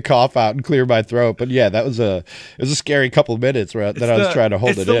let the cough out and clear my throat. But yeah, it was a scary couple of minutes that I was trying to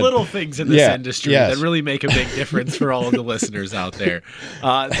hold it in. It's the little things in this industry that really make a big difference for all of the listeners out there.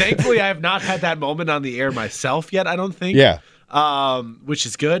 Thankfully, I have not had that moment on the air myself yet, I don't think. Yeah. which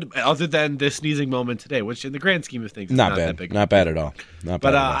is good. Other than the sneezing moment today, which in the grand scheme of things is not not bad. that big. Not bad at all. Not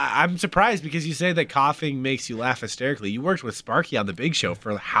bad. But at all. I'm surprised because you say that coughing makes you laugh hysterically. You worked with Sparky on the Big Show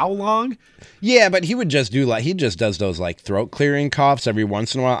for how long? Yeah, but he would just do he just does those like throat clearing coughs every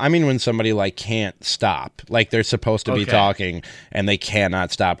once in a while. I mean, when somebody like can't stop, like they're supposed to be talking and they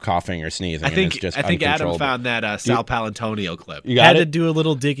cannot stop coughing or sneezing. I think it's just Adam uncontrollable. found that Sal Palantonio clip. You got Had it? to do a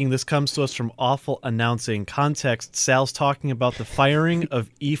little digging. This comes to us from Awful Announcing. Context, Sal's talking about the firing of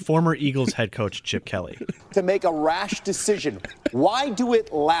former Eagles head coach Chip Kelly. To make a rash decision. Why do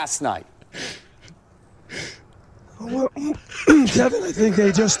it last night? Well, Kevin, I think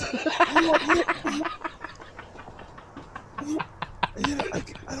they just...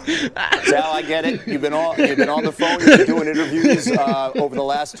 Sal, I get it. You've been on the phone. You've been doing interviews over the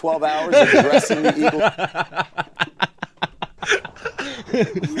last 12 hours addressing the Eagles.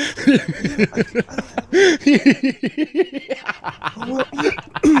 Well,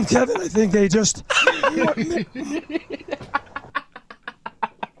 Kevin, I think they just...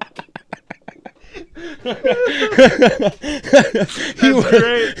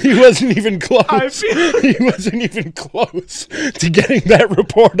 He wasn't even close. He wasn't even close to getting that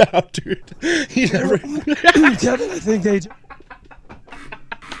report out, dude. He never. Kevin, I think they.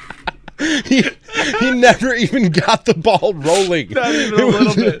 He never even got the ball rolling. Not even a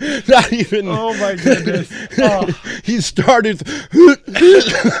little bit. Not even. Oh my goodness. Oh. He started.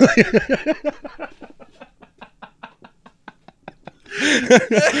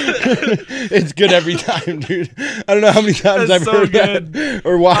 It's good every time, dude. I don't know how many times That's I've so heard good. that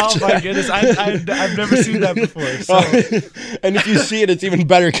or watched Oh my that. goodness, I've never seen that before. So. And if you see it, it's even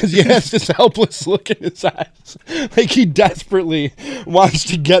better because he has this helpless look in his eyes, like he desperately wants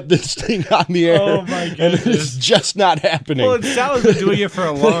to get this thing on the air. Oh my and goodness. it's just not happening. Well, and Sal has been doing it for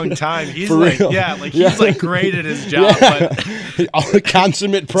a long time. He's For like, real. he's like great at his job. But A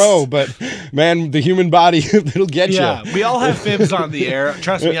consummate pro, but man, the human body, it'll get yeah, you. we all have fibs on the air.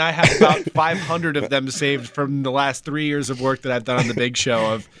 Trust me, I have about 500 of them saved from the last 3 years of work that I've done on the Big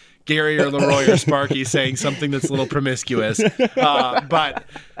Show of Gary or Leroy or Sparky saying something that's a little promiscuous.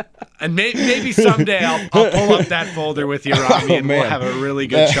 And maybe someday I'll pull up that folder with you, Robbie, and we'll have a really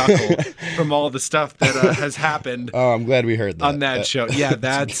good chuckle from all the stuff that has happened. Oh, I'm glad we heard that on that show. Yeah,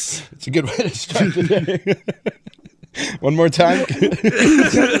 that's it's a good way to start the day. One more time.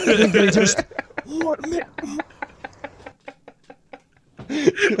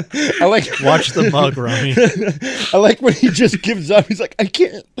 I like Watch the mug, Rami. I like when he just gives up. He's like, I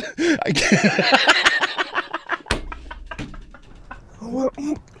can't. Well,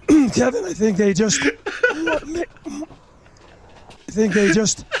 Kevin, I think they just...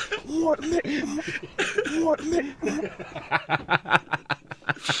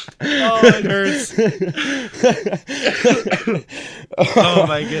 Oh, it hurts. Oh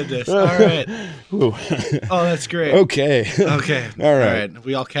my goodness. All right. Ooh. Oh, that's great. Okay. All right.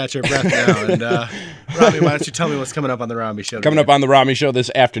 We all catch our breath now. And Rami, why don't you tell me what's coming up on the Rami Show? Coming up on the Rami Show this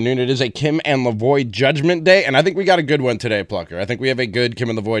afternoon, it is a Kim and Lavoie Judgment Day, and I think we got a good one today, Plucker. I think we have a good Kim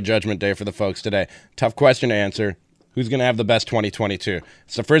and Lavoie Judgment Day for the folks today. Tough question to answer. Who's going to have the best 2022?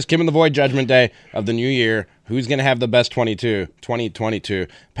 It's the first Kim and Lavoie Judgment Day of the new year. Who's going to have the best 2022?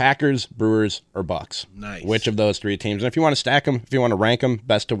 Packers, Brewers, or Bucks? Nice. Which of those three teams? And if you want to stack them, if you want to rank them,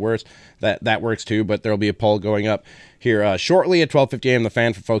 best to worst, that works too. But there will be a poll going up here shortly at 12:50 a.m. The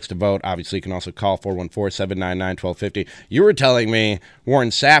Fan for folks to vote. Obviously, you can also call 414-799-1250. You were telling me Warren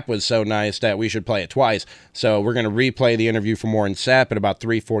Sapp was so nice that we should play it twice. So we're going to replay the interview from Warren Sapp at about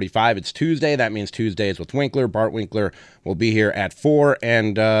 3:45. It's Tuesday. That means Tuesdays with Winkler. Bart Winkler will be here at 4.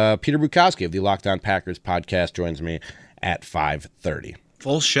 And Peter Bukowski of the Locked On Packers podcast joins me at 5:30.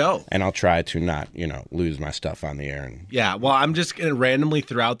 Full show. And I'll try to not, lose my stuff on the air. And Yeah, well, I'm just going to randomly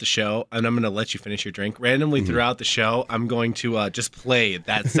throughout the show, and I'm going to let you finish your drink. Randomly throughout the show, I'm going to just play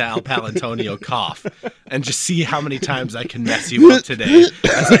that Sal Palantonio cough and just see how many times I can mess you up today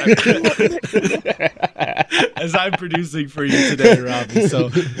as I'm producing for you today, Robbie. So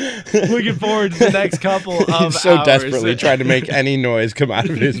looking forward to the next couple of He's so hours. desperately trying to make any noise come out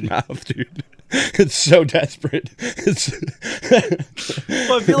of his mouth, dude. It's so desperate.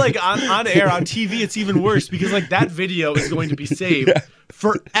 Well, I feel like on air, on TV, it's even worse because like that video is going to be saved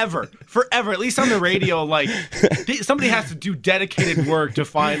forever. At least on the radio, like somebody has to do dedicated work to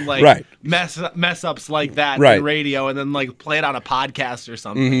find like mess ups like that in radio and then like play it on a podcast or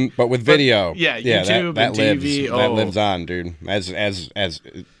something. Mm-hmm. But with video, YouTube that and lives, TV. that lives on, dude. As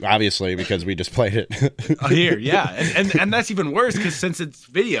obviously because we just played it here, and that's even worse because since it's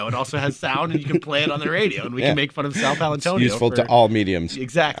video, it also has sound and you can play it on the radio and we can make fun of Sal Palantonio. It's useful to all mediums.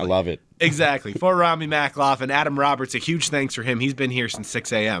 Exactly. I love it. Exactly. For Rami Makloff and Adam Roberts, a huge thanks for him. He's been here since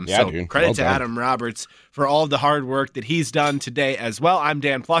 6 a.m. Yeah, so dude. credit Well to done. Adam Roberts for all of the hard work that he's done today as well. I'm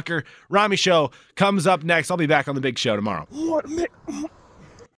Dan Plucker. Rami Show comes up next. I'll be back on the big show tomorrow.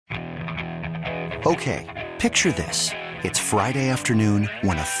 Okay, picture this. It's Friday afternoon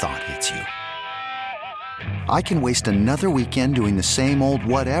when a thought hits you. I can waste another weekend doing the same old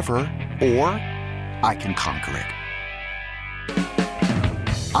whatever, or I can conquer it.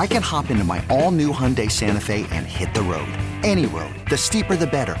 I can hop into my all-new Hyundai Santa Fe and hit the road. Any road. The steeper, the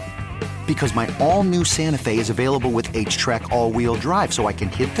better. Because my all-new Santa Fe is available with H-Track all-wheel drive, so I can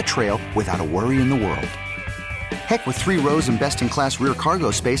hit the trail without a worry in the world. Heck, with 3 rows and best-in-class rear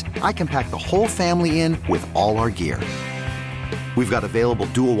cargo space, I can pack the whole family in with all our gear. We've got available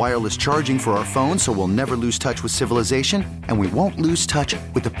dual wireless charging for our phones, so we'll never lose touch with civilization, and we won't lose touch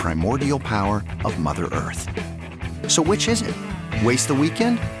with the primordial power of Mother Earth. So which is it? Waste the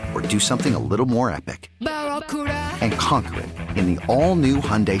weekend or do something a little more epic? And conquer it in the all-new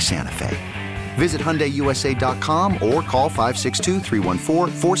Hyundai Santa Fe. Visit HyundaiUSA.com or call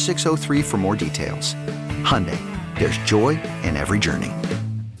 562-314-4603 for more details. Hyundai, there's joy in every journey.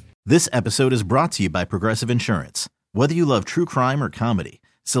 This episode is brought to you by Progressive Insurance. Whether you love true crime or comedy,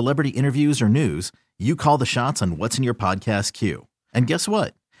 celebrity interviews or news, you call the shots on what's in your podcast queue. And guess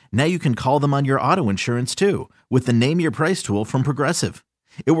what? Now you can call them on your auto insurance too with the Name Your Price tool from Progressive.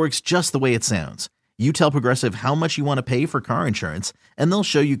 It works just the way it sounds. You tell Progressive how much you want to pay for car insurance, and they'll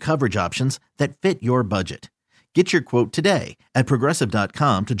show you coverage options that fit your budget. Get your quote today at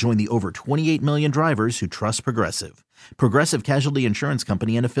Progressive.com to join the over 28 million drivers who trust Progressive. Progressive Casualty Insurance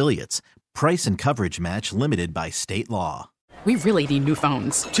Company and Affiliates. Price and coverage match limited by state law. We really need new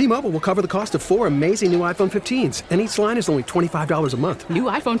phones. T-Mobile will cover the cost of 4 amazing new iPhone 15s, and each line is only $25 a month. New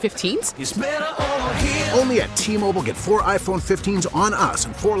iPhone 15s? It's better over here. Only at T-Mobile, get 4 iPhone 15s on us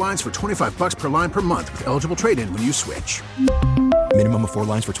and 4 lines for $25 per line per month with eligible trade-in when you switch. Minimum of 4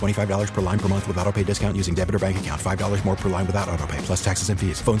 lines for $25 per line per month with autopay discount using debit or bank account. $5 more per line without autopay, plus taxes and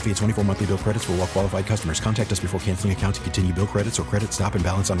fees. Phone fee at 24 monthly bill credits for well-qualified customers. Contact us before canceling account to continue bill credits or credit stop and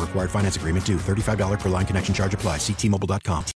balance on required finance agreement due. $35 per line connection charge applies. See T-Mobile.com.